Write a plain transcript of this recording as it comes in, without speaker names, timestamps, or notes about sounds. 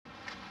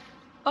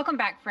Welcome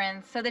back,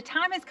 friends. So the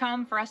time has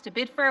come for us to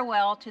bid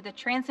farewell to the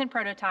Transcend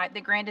prototype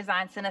that Grand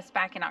Design sent us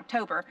back in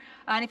October.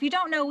 And if you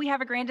don't know, we have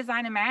a Grand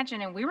Design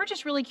Imagine, and we were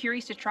just really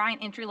curious to try an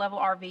entry-level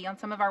RV on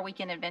some of our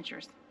weekend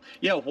adventures.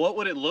 Yeah, what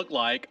would it look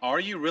like? Are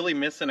you really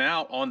missing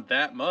out on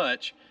that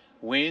much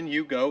when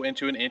you go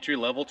into an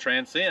entry-level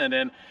Transcend?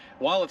 And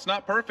while it's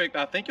not perfect,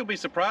 I think you'll be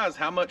surprised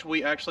how much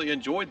we actually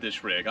enjoyed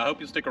this rig. I hope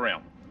you stick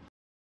around.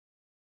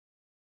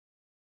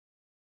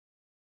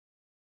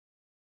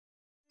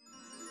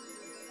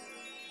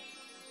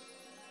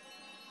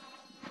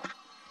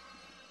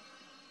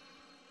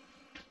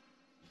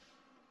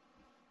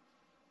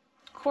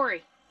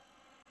 Corey,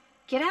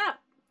 get up.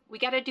 We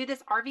got to do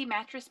this RV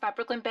mattress by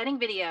Brooklyn Bedding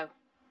video.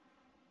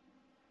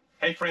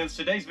 Hey friends,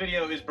 today's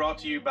video is brought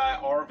to you by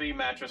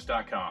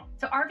rvmattress.com.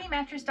 So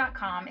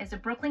rvmattress.com is a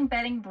Brooklyn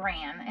Bedding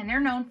brand, and they're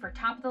known for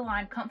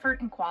top-of-the-line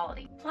comfort and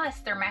quality. Plus,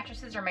 their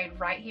mattresses are made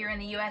right here in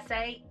the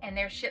USA, and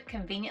they're shipped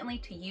conveniently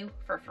to you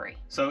for free.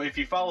 So if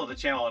you follow the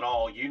channel at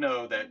all, you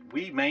know that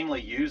we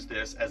mainly use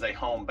this as a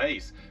home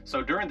base.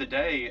 So during the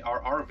day, our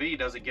RV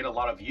doesn't get a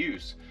lot of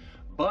use.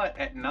 But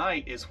at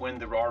night is when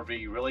the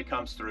RV really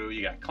comes through.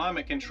 You got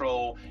climate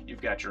control,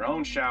 you've got your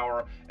own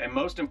shower, and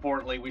most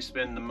importantly, we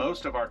spend the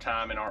most of our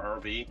time in our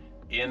RV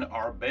in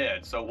our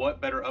bed. So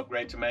what better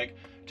upgrade to make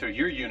to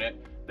your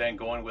unit than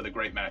going with a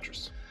great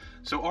mattress?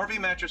 So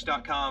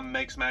rvmattress.com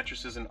makes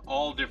mattresses in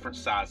all different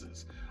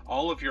sizes.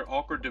 All of your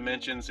awkward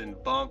dimensions in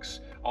bunks,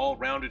 all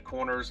rounded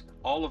corners,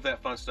 all of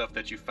that fun stuff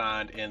that you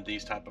find in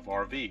these type of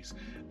RVs.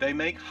 They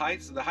make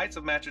the heights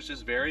of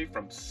mattresses vary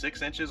from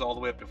 6 inches all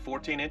the way up to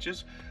 14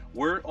 inches.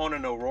 We're on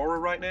an Aurora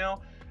right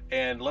now,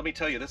 and let me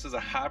tell you, this is a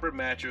hybrid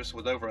mattress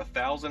with over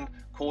 1,000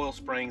 coil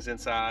springs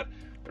inside.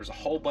 There's a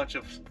whole bunch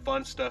of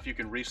fun stuff you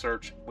can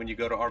research when you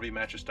go to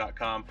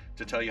rvmattress.com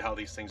to tell you how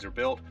these things are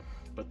built.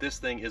 But this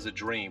thing is a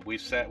dream. We've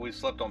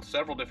slept on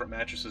several different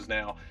mattresses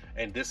now,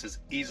 and this is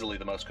easily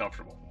the most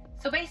comfortable.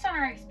 So based on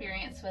our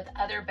experience with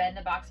other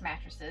bed-in-a-box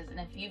mattresses, and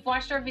if you've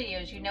watched our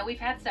videos, you know we've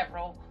had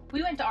several,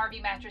 we went to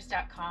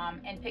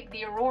rvmattress.com and picked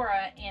the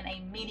Aurora in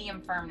a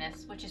medium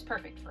firmness, which is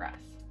perfect for us.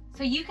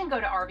 So you can go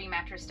to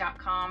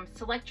rvmattress.com,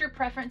 select your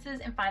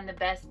preferences, and find the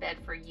best bed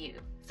for you.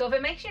 So if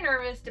it makes you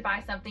nervous to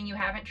buy something you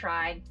haven't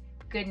tried,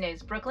 good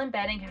news, Brooklyn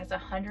Bedding has a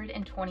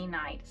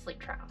 120-night sleep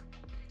trial.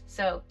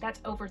 So that's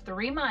over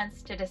 3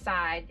 months to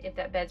decide if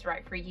that bed's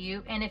right for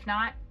you, and if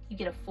not, you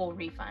get a full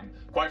refund.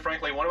 Quite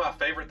frankly, one of my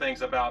favorite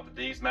things about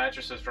these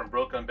mattresses from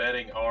Brooklyn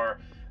Bedding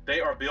are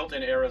they are built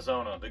in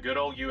Arizona, the good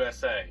old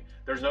USA.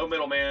 There's no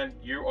middleman.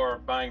 You are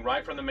buying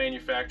right from the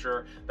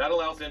manufacturer. That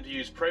allows them to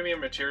use premium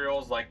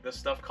materials like this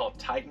stuff called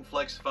Titan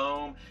Flex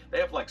foam. They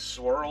have like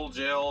swirl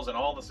gels and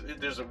all this.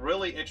 There's a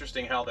really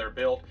interesting how they're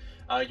built.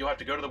 You'll have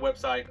to go to the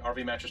website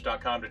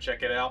rvmattress.com to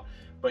check it out.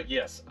 But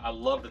yes, I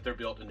love that they're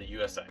built in the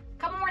USA. A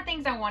couple more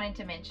things I wanted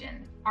to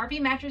mention.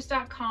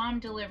 rvmattress.com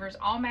delivers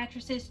all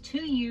mattresses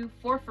to you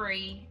for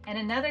free. And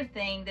another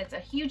thing that's a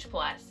huge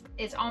plus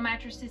is all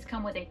mattresses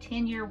come with a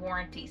 10-year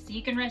warranty, so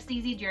you can rest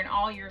easy during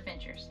all your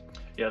adventures.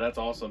 Yeah, that's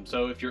awesome.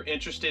 So if you're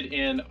interested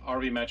in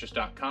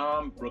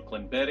rvmattress.com,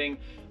 Brooklyn Bedding,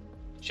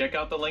 check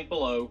out the link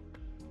below.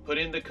 Put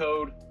in the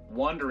code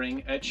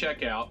WANDERING at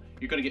checkout.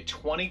 You're going to get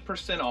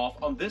 20%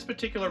 off on this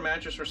particular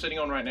mattress we're sitting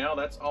on right now.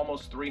 That's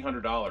almost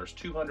 $300,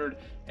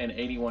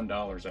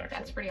 $281 actually.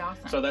 That's pretty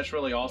awesome. So that's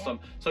really awesome.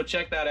 Yeah. So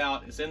check that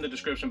out. It's in the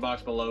description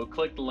box below.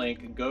 Click the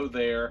link, go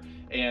there,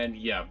 and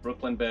yeah,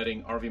 Brooklyn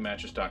Bedding,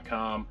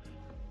 rvmattress.com,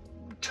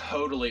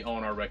 totally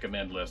on our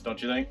recommend list,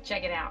 don't you think?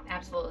 Check it out.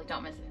 Absolutely,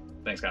 don't miss it.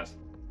 Thanks, guys.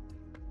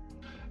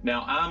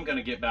 Now I'm going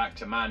to get back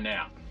to my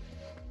nap.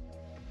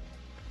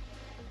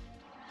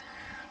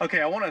 Okay,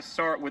 I want to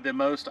start with the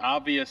most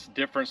obvious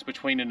difference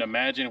between an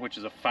Imagine, which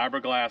is a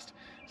fiberglass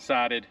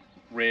sided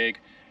rig,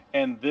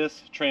 and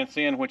this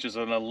Transcend, which is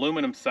an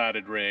aluminum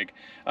sided rig.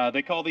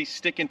 They call these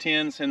stick and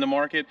tins in the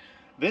market.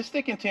 This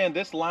stick and tin,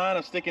 this line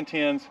of stick and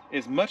tins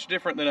is much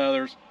different than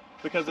others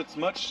because it's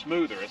much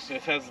smoother.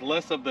 It has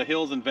less of the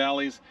hills and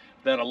valleys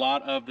that a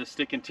lot of the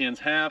stick and tins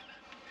have,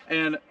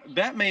 and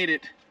that made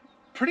it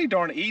pretty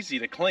darn easy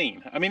to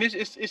clean. I mean,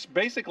 it's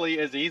basically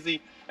as easy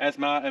as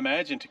my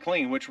Imagine to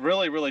clean, which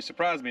really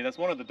surprised me. That's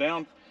one of the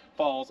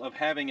downfalls of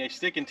having a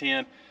stick and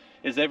tin,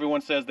 is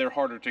everyone says they're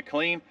harder to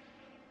clean.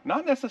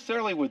 Not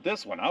necessarily with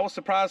this one. I was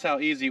surprised how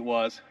easy it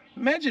was.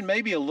 Imagine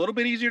maybe a little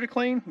bit easier to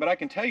clean, but I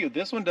can tell you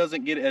this one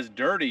doesn't get as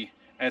dirty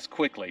as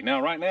quickly.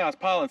 Now right now it's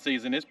pollen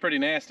season, it's pretty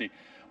nasty,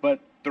 but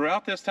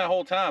throughout this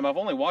whole time I've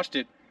only washed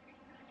it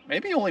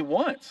maybe only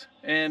once,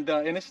 and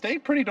it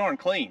stayed pretty darn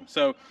clean.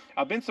 So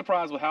I've been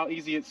surprised with how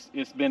easy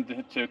it's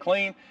been to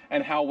clean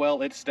and how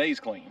well it stays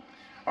clean.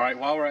 All right,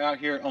 while we're out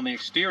here on the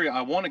exterior,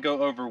 I want to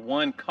go over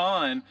one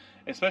con,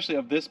 especially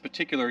of this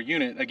particular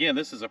unit. Again,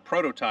 this is a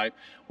prototype.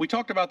 We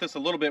talked about this a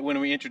little bit when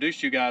we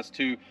introduced you guys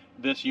to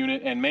this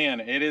unit, and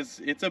man,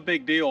 it's a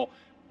big deal.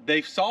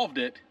 They've solved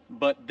it,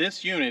 but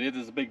this unit, it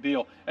is a big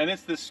deal, and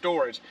it's this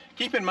storage.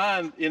 Keep in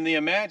mind, in the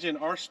Imagine,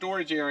 our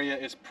storage area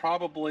is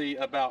probably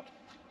about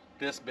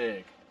this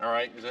big. All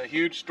right, there's a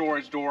huge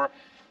storage door.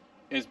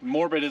 as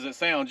morbid as it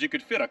sounds, you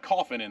could fit a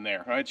coffin in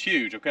there, right? It's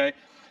huge, okay?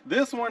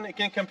 This one,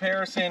 in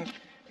comparison,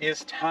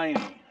 is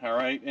tiny, all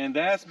right? And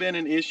that's been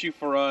an issue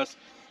for us.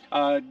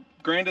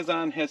 Grand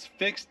Design has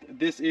fixed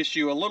this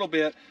issue a little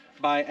bit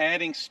by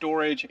adding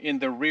storage in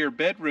the rear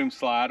bedroom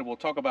slide. We'll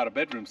talk about a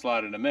bedroom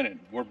slide in a minute.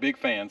 We're big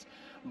fans.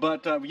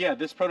 But yeah,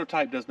 this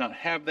prototype does not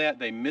have that.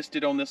 They missed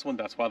it on this one.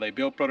 That's why they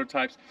build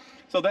prototypes.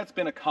 So that's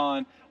been a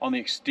con on the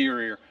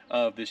exterior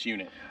of this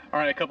unit. All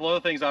right, a couple other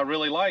things I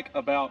really like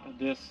about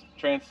this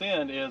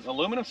Transcend is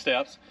aluminum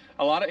steps.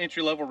 A lot of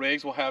entry-level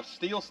rigs will have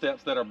steel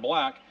steps that are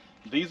black.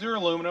 These are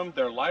aluminum.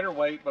 They're lighter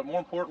weight, but more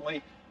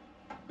importantly,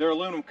 they're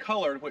aluminum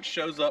colored, which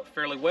shows up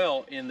fairly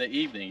well in the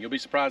evening. You'll be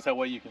surprised how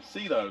well you can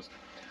see those.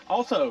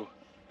 Also,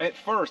 at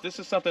first, this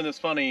is something that's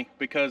funny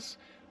because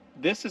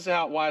this is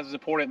why it's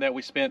important that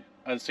we spent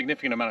a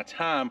significant amount of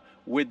time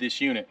with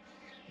this unit.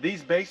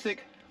 These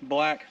basic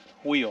black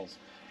wheels.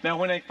 Now,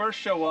 when they first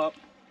show up,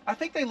 I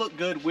think they look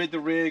good with the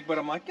rig, but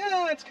I'm like,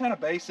 yeah, it's kind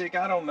of basic.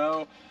 I don't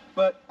know.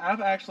 But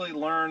I've actually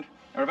learned,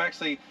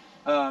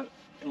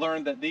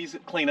 learned that these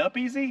clean up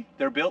easy.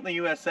 They're built in the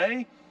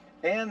USA,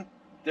 and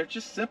they're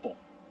just simple.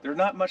 They're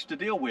not much to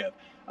deal with.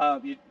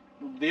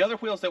 The other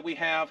wheels that we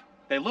have,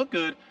 they look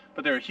good,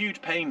 but they're a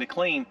huge pain to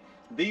clean.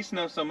 These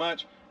not so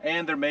much,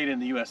 and they're made in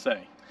the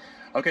USA.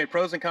 Okay,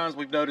 pros and cons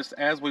we've noticed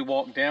as we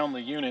walk down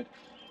the unit.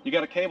 You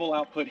got a cable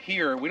output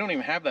here. We don't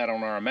even have that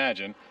on our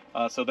Imagine,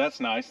 so that's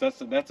nice.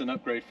 That's an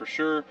upgrade for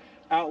sure.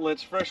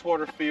 Outlets,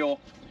 freshwater feel.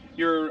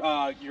 Your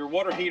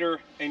water heater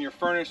and your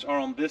furnace are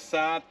on this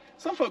side.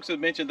 Some folks have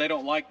mentioned they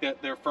don't like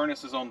that their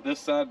furnace is on this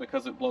side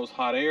because it blows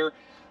hot air.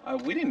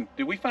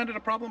 Did we find it a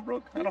problem,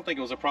 Brooke? I don't think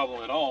it was a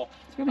problem at all.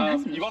 It's really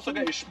nice. You've also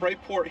got your spray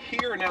port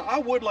here. Now, I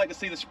would like to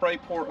see the spray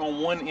port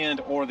on one end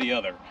or the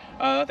other.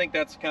 I think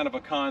that's kind of a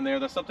con there.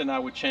 That's something I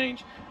would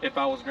change if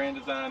I was Grand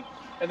Design.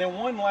 And then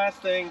one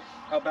last thing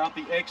about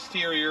the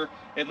exterior,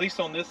 at least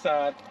on this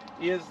side,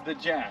 is the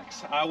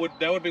jacks.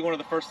 That would be one of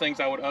the first things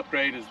I would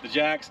upgrade is the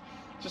jacks.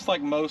 Just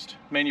like most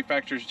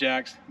manufacturers'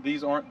 jacks,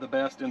 these aren't the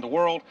best in the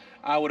world.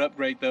 I would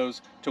upgrade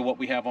those to what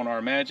we have on our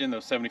Imagine,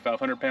 those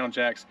 7,500 pound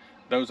jacks.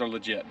 Those are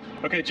legit.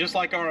 Okay, just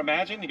like our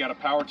Imagine, you got a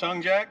power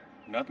tongue jack,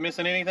 not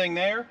missing anything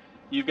there.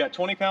 You've got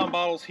 20-pound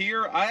bottles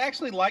here. I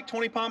actually like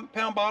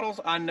 20-pound bottles.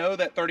 I know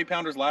that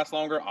 30-pounders last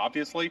longer,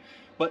 obviously,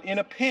 but in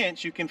a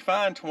pinch, you can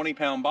find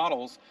 20-pound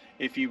bottles.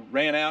 If you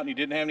ran out and you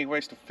didn't have any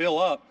ways to fill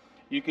up,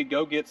 you could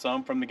go get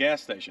some from the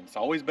gas station. It's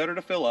always better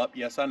to fill up,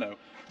 yes, I know.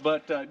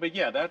 But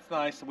yeah, that's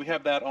nice. We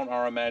have that on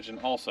our Imagine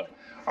also.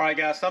 All right,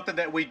 guys, something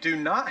that we do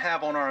not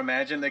have on our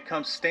Imagine that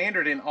comes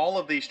standard in all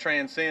of these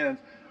Transcends.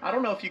 I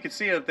don't know if you can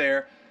see it up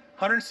there.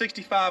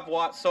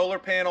 165-watt solar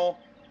panel.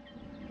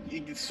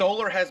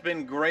 Solar has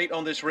been great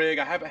on this rig.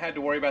 I haven't had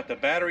to worry about the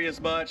battery as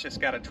much. It's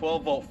got a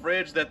 12-volt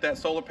fridge that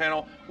solar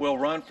panel will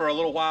run for a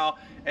little while,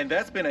 and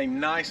that's been a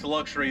nice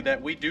luxury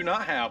that we do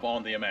not have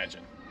on the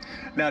Imagine.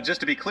 Now, just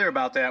to be clear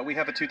about that, we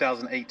have a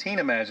 2018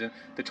 Imagine.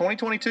 The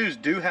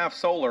 2022s do have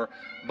solar,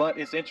 but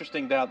it's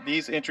interesting that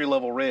these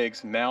entry-level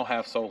rigs now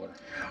have solar.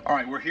 All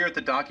right, we're here at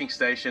the docking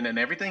station, and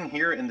everything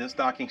here in this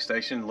docking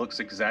station looks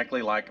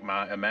exactly like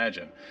my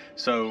Imagine.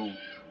 So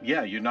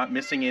yeah, you're not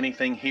missing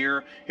anything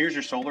here. Here's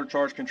your solar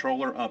charge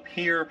controller up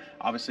here.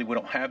 Obviously, we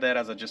don't have that,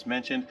 as I just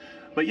mentioned.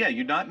 But yeah,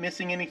 you're not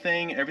missing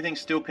anything.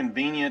 Everything's still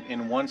convenient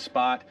in one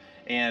spot,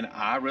 and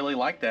I really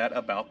like that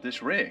about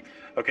this rig.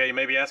 Okay, you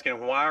may be asking,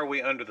 why are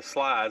we under the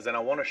slides? And I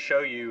want to show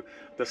you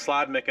the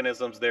slide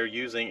mechanisms they're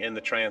using in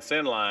the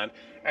Transcend line,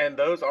 and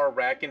those are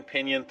rack and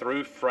pinion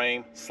through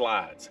frame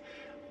slides.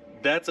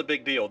 That's a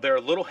big deal. They're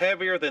a little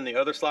heavier than the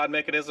other slide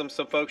mechanisms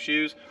some folks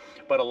use,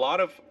 but a lot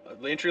of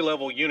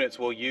entry-level units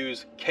will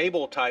use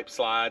cable type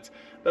slides.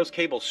 Those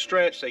cables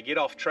stretch, they get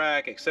off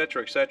track,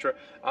 etc., etc.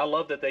 I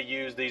love that they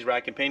use these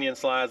rack and pinion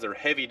slides. They're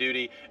heavy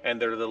duty,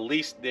 and they're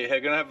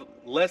gonna have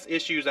less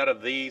issues out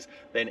of these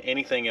than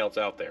anything else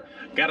out there.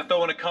 Got to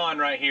throw in a con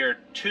right here,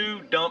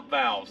 2 dump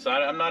valves.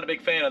 I'm not a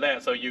big fan of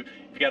that. So you've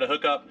got a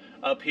hookup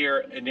up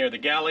here near the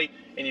galley,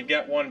 and you've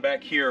got one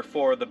back here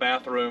for the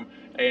bathroom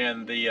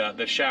and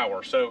the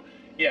shower. So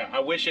yeah, I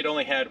wish it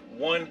only had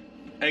one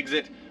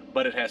exit,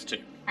 but it has 2.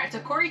 All right, so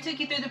Corey took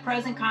you through the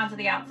pros and cons of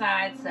the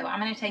outside, so I'm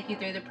going to take you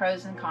through the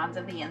pros and cons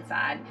of the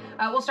inside.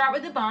 We'll start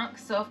with the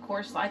bunks. So of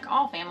course, like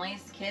all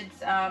families,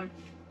 kids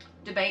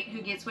debate who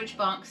gets which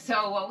bunk.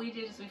 So what we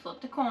did is we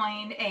flipped a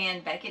coin,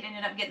 and Beckett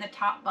ended up getting the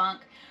top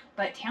bunk,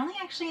 but Townley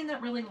actually ended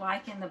up really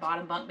liking the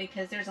bottom bunk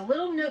because there's a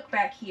little nook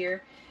back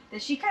here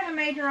that she kind of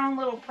made her own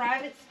little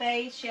private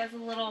space. She has a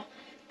little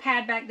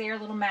pad back there, a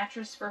little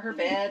mattress for her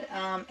bed,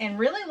 and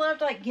really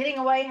loved like getting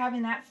away,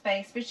 having that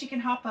space. But she can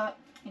hop up,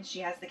 and she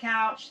has the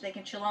couch. They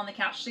can chill on the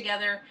couch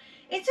together.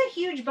 It's a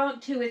huge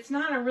bunk too. It's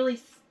not a really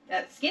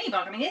skinny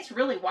bunk. I mean, it's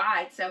really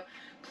wide, so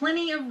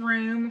plenty of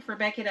room for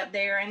Beckett up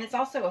there. And it's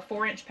also a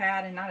 4-inch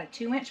pad and not a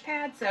 2-inch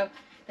pad, so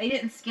they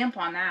didn't skimp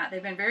on that.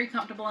 They've been very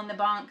comfortable in the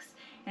bunks.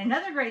 And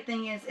another great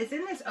thing is it's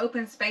in this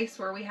open space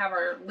where we have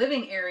our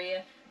living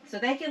area, so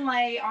they can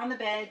lay on the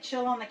bed,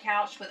 chill on the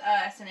couch with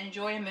us, and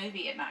enjoy a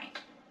movie at night.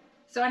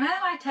 So I know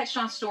I touched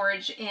on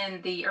storage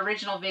in the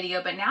original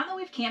video, but now that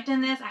we've camped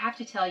in this, I have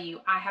to tell you,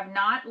 I have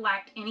not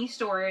lacked any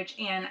storage,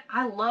 and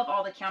I love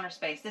all the counter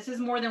space. This is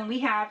more than we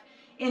have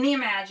in the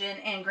Imagine,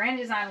 and Grand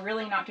Design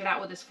really knocked it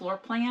out with this floor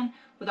plan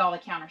with all the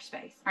counter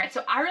space. All right,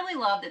 so I really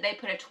love that they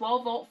put a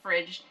 12-volt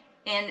fridge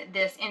in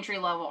this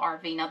entry-level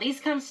RV. Now these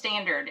come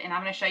standard, and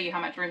I'm going to show you how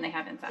much room they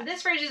have inside. So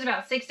this fridge is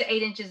about 6 to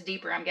 8 inches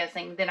deeper, I'm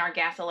guessing, than our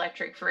gas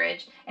electric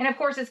fridge, and of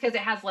course it's because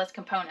it has less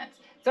components.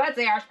 So I'd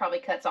say ours probably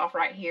cuts off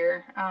right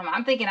here.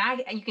 I'm thinking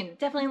you can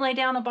definitely lay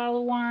down a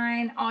bottle of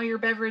wine, all your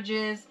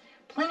beverages,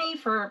 plenty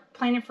for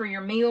planning for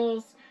your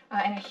meals,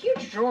 and a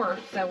huge drawer.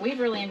 So we've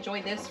really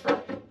enjoyed this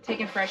for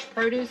taking fresh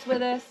produce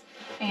with us.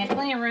 And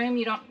plenty of room.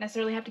 You don't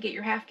necessarily have to get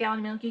your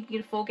half-gallon milk. You can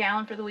get a full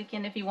gallon for the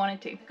weekend if you wanted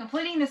to.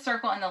 Completing the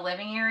circle in the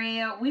living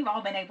area, we've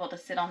all been able to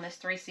sit on this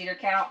 3-seater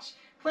couch.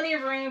 Plenty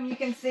of room, you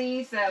can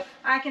see. So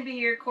I can be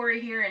here, Corey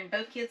here, and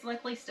both kids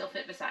luckily still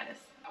fit beside us.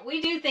 We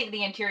do think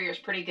the interior is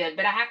pretty good,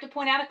 but I have to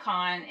point out a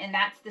con, and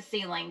that's the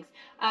ceilings.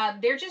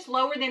 They're just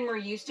lower than we're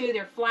used to.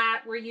 They're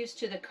flat. We're used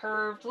to the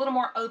curved, a little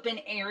more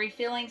open, airy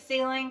feeling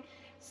ceiling.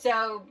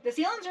 So the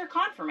ceilings are a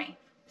con for me.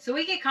 So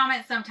we get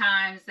comments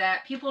sometimes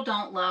that people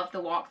don't love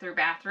the walk-through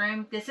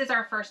bathroom. This is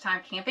our first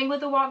time camping with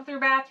the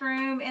walk-through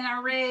bathroom in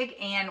our rig,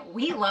 and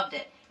we loved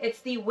it. It's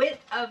the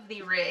width of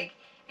the rig,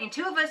 and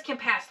 2 of us can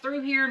pass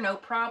through here, no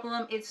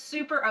problem. It's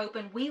super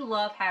open. We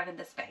love having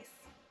the space.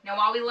 Now,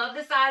 while we love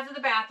the size of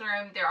the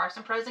bathroom, there are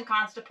some pros and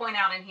cons to point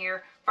out in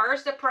here.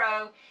 First, a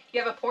pro,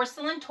 you have a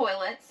porcelain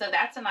toilet, so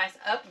that's a nice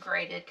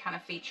upgraded kind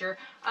of feature.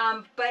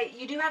 But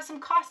you do have some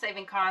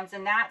cost-saving cons,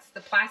 and that's the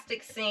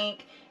plastic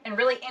sink and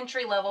really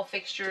entry-level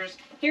fixtures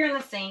here in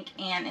the sink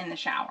and in the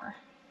shower.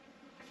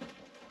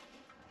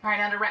 All right,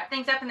 now to wrap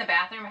things up in the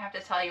bathroom, I have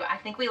to tell you, I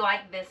think we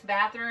like this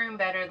bathroom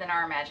better than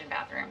our Imagine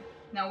bathroom.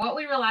 Now, what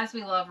we realized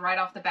we loved right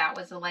off the bat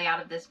was the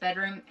layout of this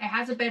bedroom. It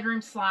has a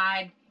bedroom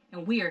slide,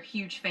 and we are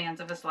huge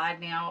fans of a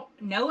slide now.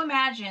 No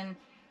Imagine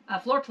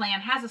floor plan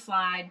has a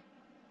slide,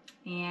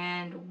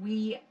 and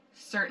we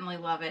certainly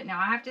love it. Now,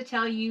 I have to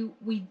tell you,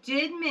 we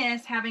did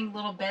miss having a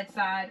little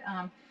bedside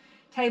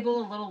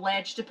table, a little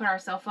ledge to put our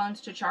cell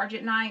phones to charge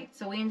at night,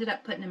 so we ended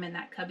up putting them in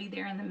that cubby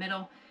there in the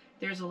middle.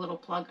 There's a little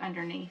plug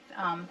underneath.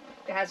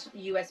 It has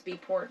USB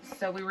ports,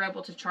 so we were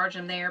able to charge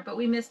them there, but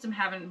we missed them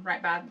having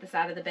right by the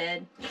side of the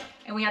bed.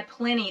 And we had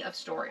plenty of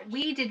storage.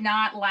 We did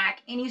not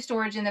lack any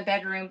storage in the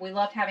bedroom. We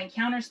loved having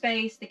counter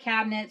space, the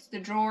cabinets, the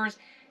drawers.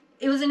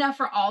 It was enough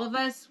for all of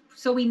us,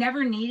 so we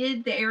never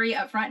needed the area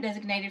up front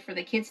designated for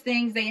the kids'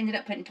 things. They ended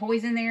up putting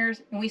toys in there,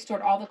 and we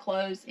stored all the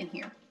clothes in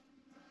here.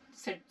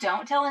 So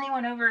don't tell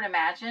anyone over at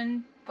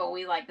Imagine, but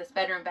we like this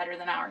bedroom better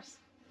than ours.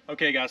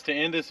 Okay, guys, to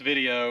end this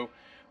video,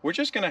 we're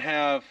just going to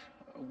have,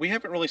 we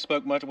haven't really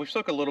spoke much. We've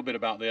spoke a little bit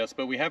about this,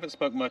 but we haven't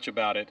spoke much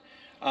about it.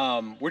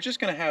 We're just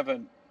going to have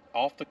an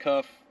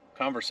off-the-cuff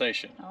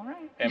conversation. All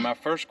right. And my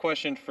first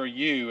question for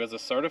you, as a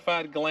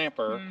certified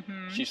glamper,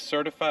 she's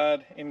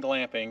certified in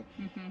glamping.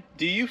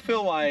 Do you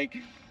feel like,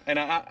 and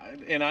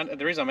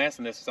the reason I'm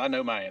asking this is I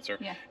know my answer.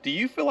 Yeah. Do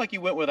you feel like you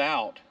went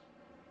without,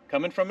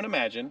 coming from an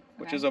Imagine,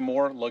 which is a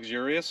more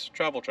luxurious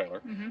travel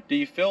trailer, do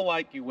you feel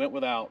like you went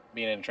without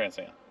being in a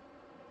Transcend?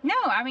 No,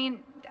 I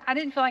mean, I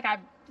didn't feel like I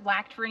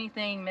lacked for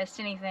anything, missed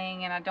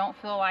anything, and I don't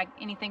feel like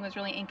anything was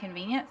really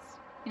inconvenience.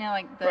 You know,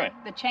 like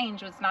the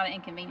change was not an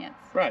inconvenience.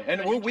 Right,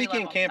 and we're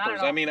weekend campers.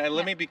 I mean,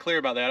 let me be clear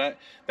about that.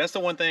 That's the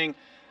one thing.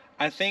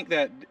 I think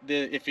that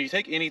if you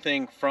take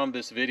anything from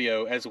this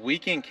video, as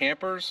weekend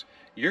campers,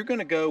 you're going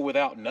to go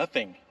without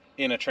nothing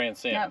in a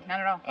Transcend. No,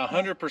 not at all.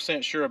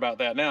 100% sure about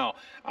that. Now,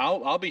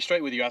 I'll be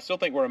straight with you. I still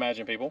think we're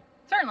Imagine people.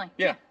 Certainly.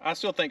 Yeah, I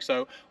still think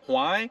so.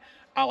 Why?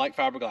 I like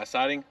fiberglass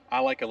siding. I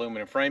like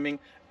aluminum framing.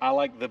 I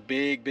like the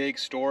big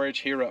storage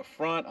here up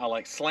front. I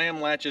like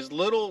slam latches,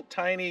 little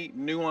tiny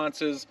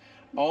nuances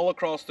all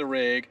across the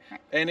rig,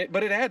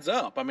 but it adds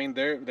up. I mean,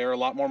 they're a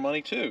lot more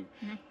money too.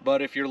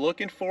 But if you're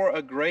looking for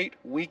a great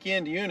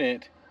weekend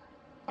unit,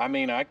 I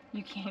mean,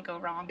 you can't go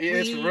wrong.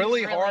 It's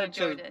really hard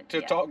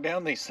to talk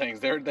down these things.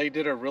 They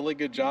did a really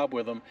good job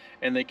with them,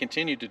 and they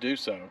continue to do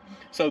so.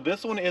 So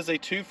this one is a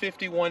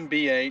 251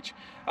 BH.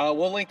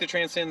 We'll link the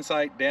Transcend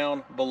site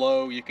down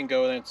below. You can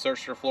go and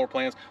search for floor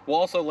plans. We'll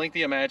also link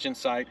the Imagine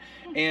site.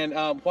 And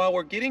while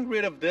we're getting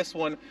rid of this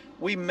one,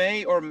 we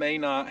may or may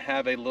not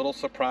have a little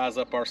surprise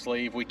up our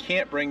sleeve. We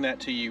can't bring that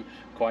to you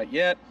quite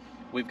yet.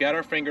 We've got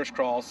our fingers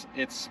crossed.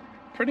 It's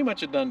pretty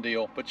much a done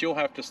deal, but you'll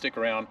have to stick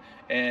around,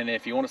 and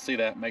if you want to see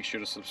that, make sure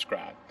to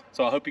subscribe.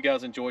 So I hope you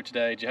guys enjoyed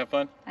today. Did you have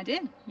fun? I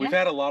did. We've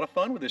had a lot of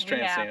fun with this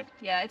Transcend.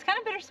 Yeah, it's kind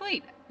of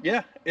bittersweet.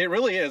 Yeah, it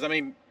really is. I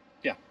mean,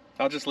 yeah,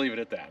 I'll just leave it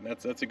at that.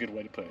 That's a good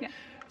way to put it.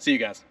 See you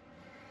guys.